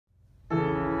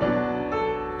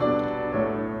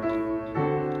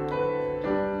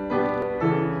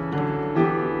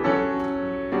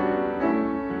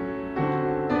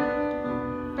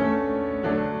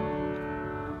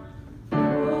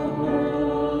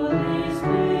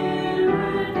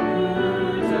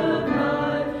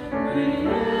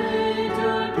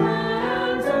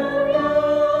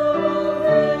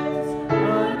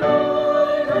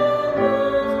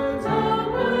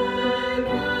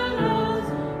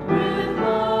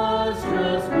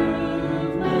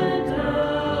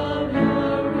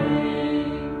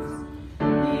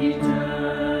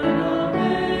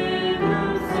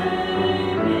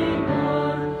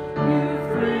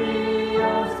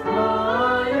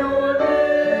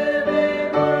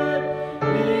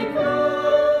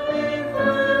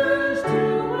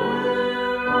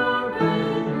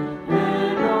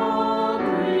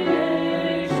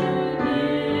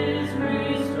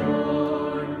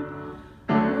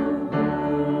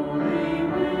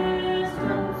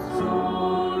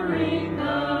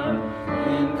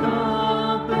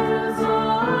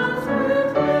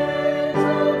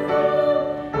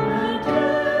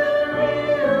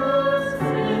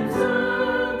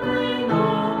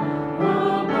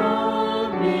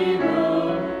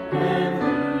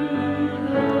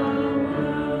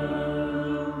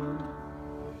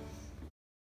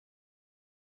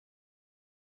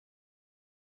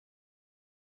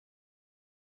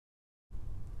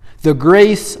The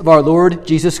grace of our Lord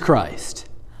Jesus Christ,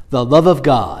 the love of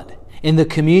God, and the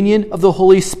communion of the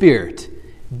Holy Spirit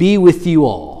be with you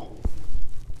all.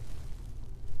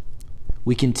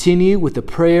 We continue with the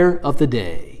prayer of the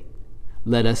day.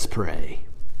 Let us pray.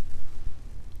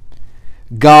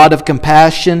 God of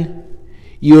compassion,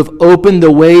 you have opened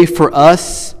the way for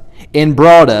us and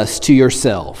brought us to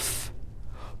yourself.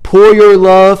 Pour your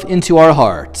love into our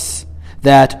hearts,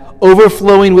 that,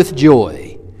 overflowing with joy,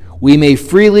 we may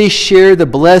freely share the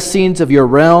blessings of your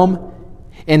realm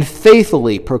and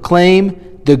faithfully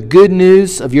proclaim the good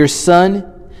news of your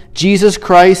Son, Jesus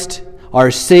Christ,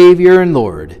 our Savior and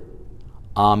Lord.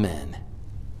 Amen.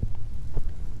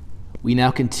 We now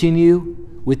continue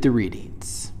with the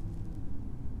readings.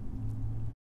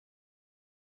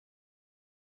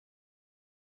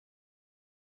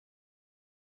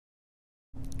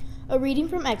 A reading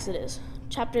from Exodus,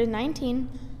 chapter 19,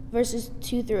 verses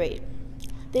 2 through 8.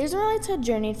 The Israelites had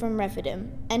journeyed from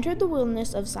Rephidim, entered the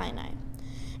wilderness of Sinai,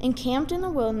 and camped in the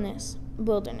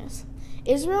wilderness.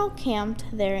 Israel camped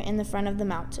there in the front of the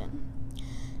mountain.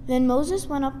 Then Moses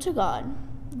went up to God.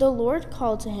 The Lord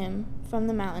called to him from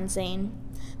the mountain, saying,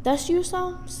 "Thus you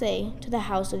shall say to the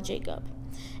house of Jacob,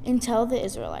 and tell the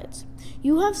Israelites,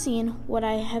 you have seen what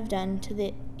I have done to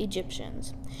the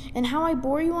Egyptians, and how I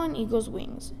bore you on eagle's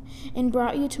wings, and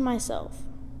brought you to myself.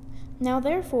 Now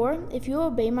therefore, if you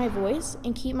obey my voice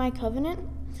and keep my covenant,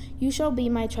 you shall be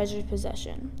my treasured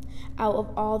possession out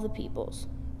of all the peoples.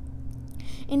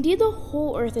 Indeed, the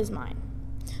whole earth is mine,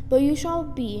 but you shall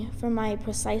be for my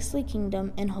precisely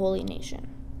kingdom and holy nation.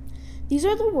 These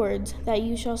are the words that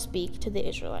you shall speak to the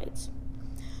Israelites."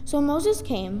 So Moses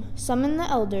came, summoned the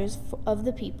elders of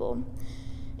the people,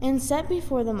 and set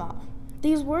before them all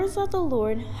these words that the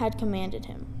Lord had commanded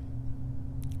him.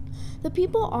 The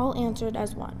people all answered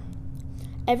as one,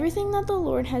 "Everything that the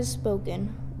Lord has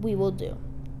spoken, we will do."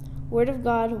 Word of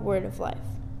God, word of life.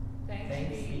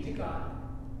 Thanks be to God.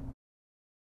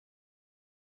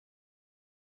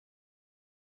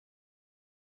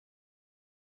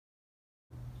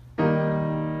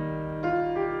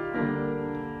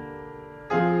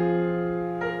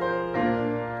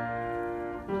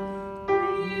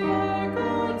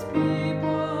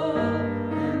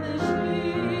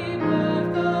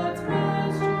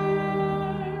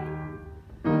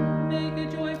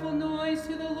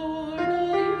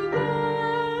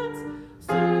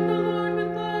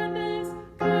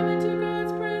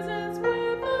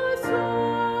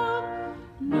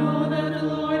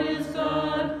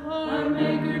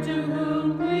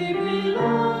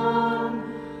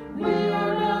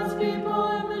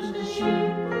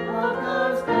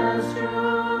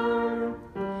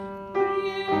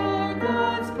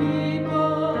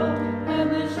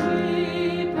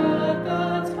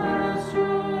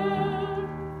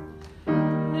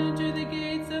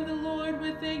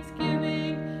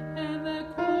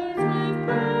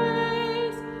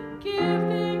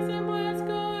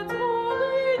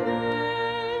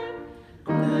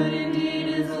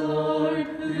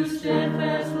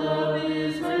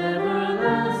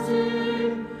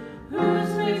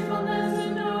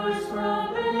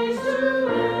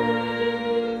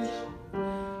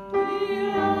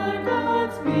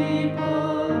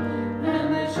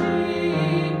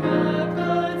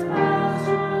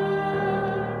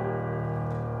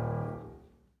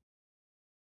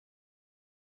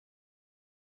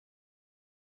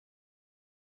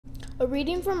 A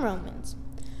reading from Romans,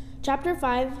 chapter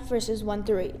 5, verses 1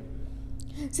 through 8.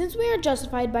 Since we are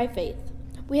justified by faith,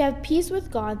 we have peace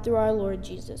with God through our Lord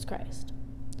Jesus Christ,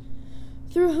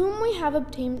 through whom we have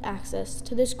obtained access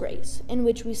to this grace in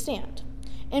which we stand,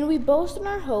 and we boast in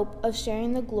our hope of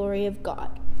sharing the glory of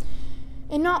God.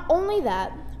 And not only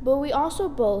that, but we also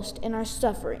boast in our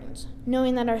sufferings,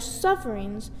 knowing that our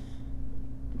sufferings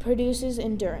produces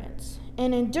endurance,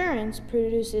 and endurance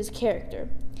produces character,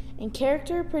 and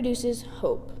character produces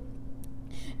hope.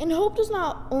 And hope does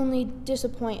not only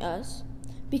disappoint us,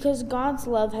 because God's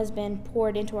love has been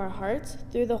poured into our hearts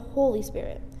through the Holy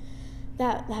Spirit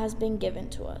that has been given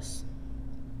to us.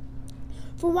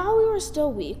 For while we were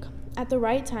still weak, at the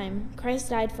right time, Christ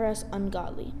died for us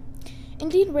ungodly.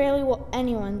 Indeed, rarely will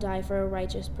anyone die for a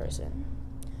righteous person.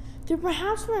 Though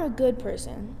perhaps for a good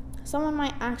person, someone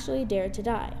might actually dare to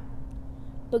die.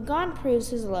 But God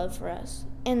proves his love for us,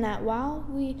 in that while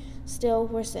we still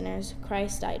were sinners,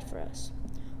 Christ died for us.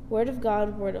 Word of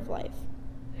God, word of life.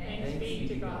 Thanks be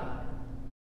to God.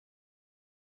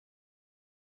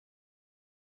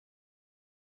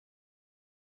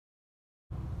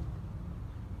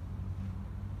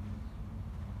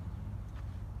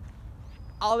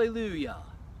 Alleluia!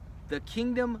 The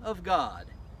kingdom of God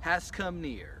has come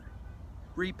near.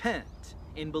 Repent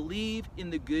and believe in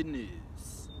the good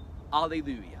news.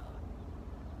 Alleluia!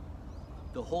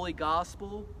 The Holy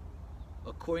Gospel,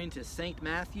 according to St.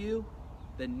 Matthew,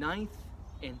 the 9th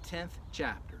and 10th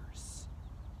chapters.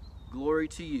 Glory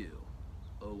to you,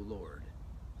 O Lord.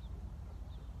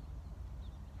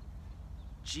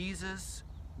 Jesus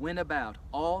went about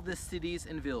all the cities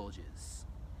and villages,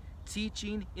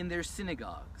 teaching in their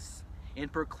synagogues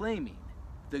and proclaiming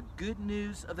the good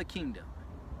news of the kingdom,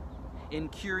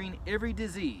 and curing every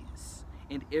disease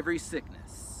and every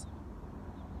sickness.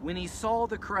 When he saw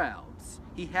the crowds,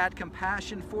 he had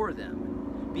compassion for them,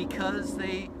 because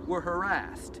they were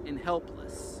harassed and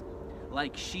helpless,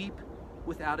 like sheep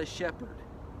without a shepherd.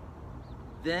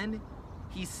 Then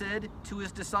he said to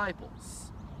his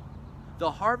disciples,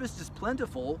 "The harvest is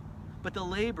plentiful, but the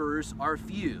laborers are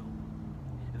few.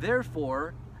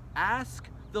 Therefore, ask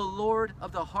the Lord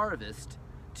of the harvest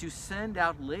to send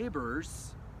out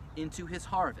laborers into his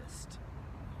harvest."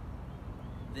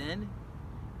 Then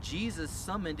Jesus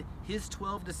summoned his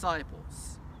 12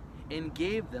 disciples and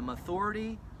gave them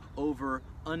authority over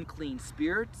unclean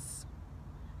spirits,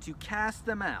 to cast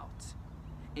them out,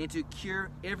 and to cure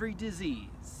every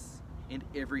disease and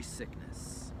every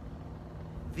sickness.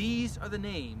 These are the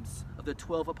names of the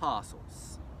 12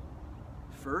 apostles.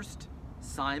 First,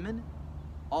 Simon,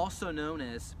 also known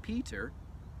as Peter,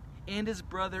 and his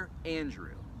brother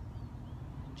Andrew.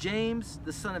 James,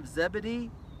 the son of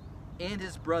Zebedee, and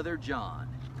his brother John.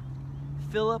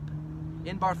 Philip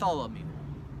and Bartholomew.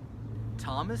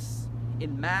 Thomas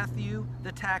and Matthew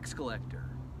the tax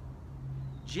collector.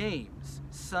 James,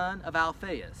 son of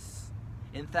Alphaeus,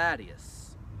 and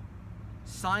Thaddeus.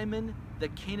 Simon the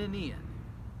Canaanian,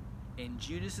 and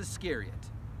Judas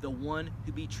Iscariot, the one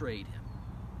who betrayed him.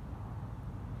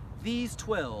 These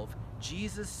 12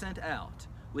 Jesus sent out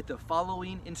with the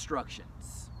following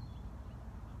instructions: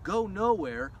 Go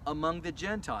nowhere among the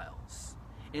Gentiles,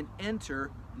 and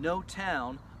enter no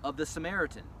town of the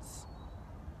Samaritans,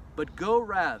 but go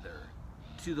rather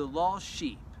to the lost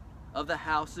sheep of the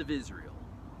house of Israel.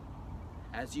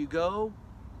 As you go,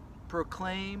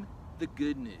 proclaim the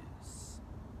good news.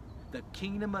 The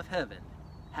kingdom of heaven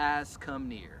has come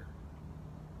near.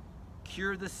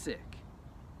 Cure the sick,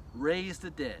 raise the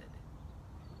dead,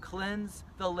 cleanse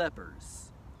the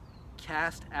lepers,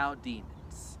 cast out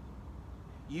demons.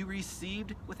 You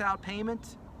received without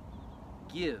payment,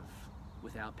 give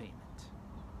without payment.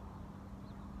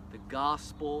 The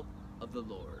gospel of the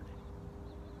Lord.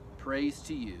 Praise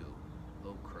to you,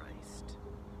 O Christ.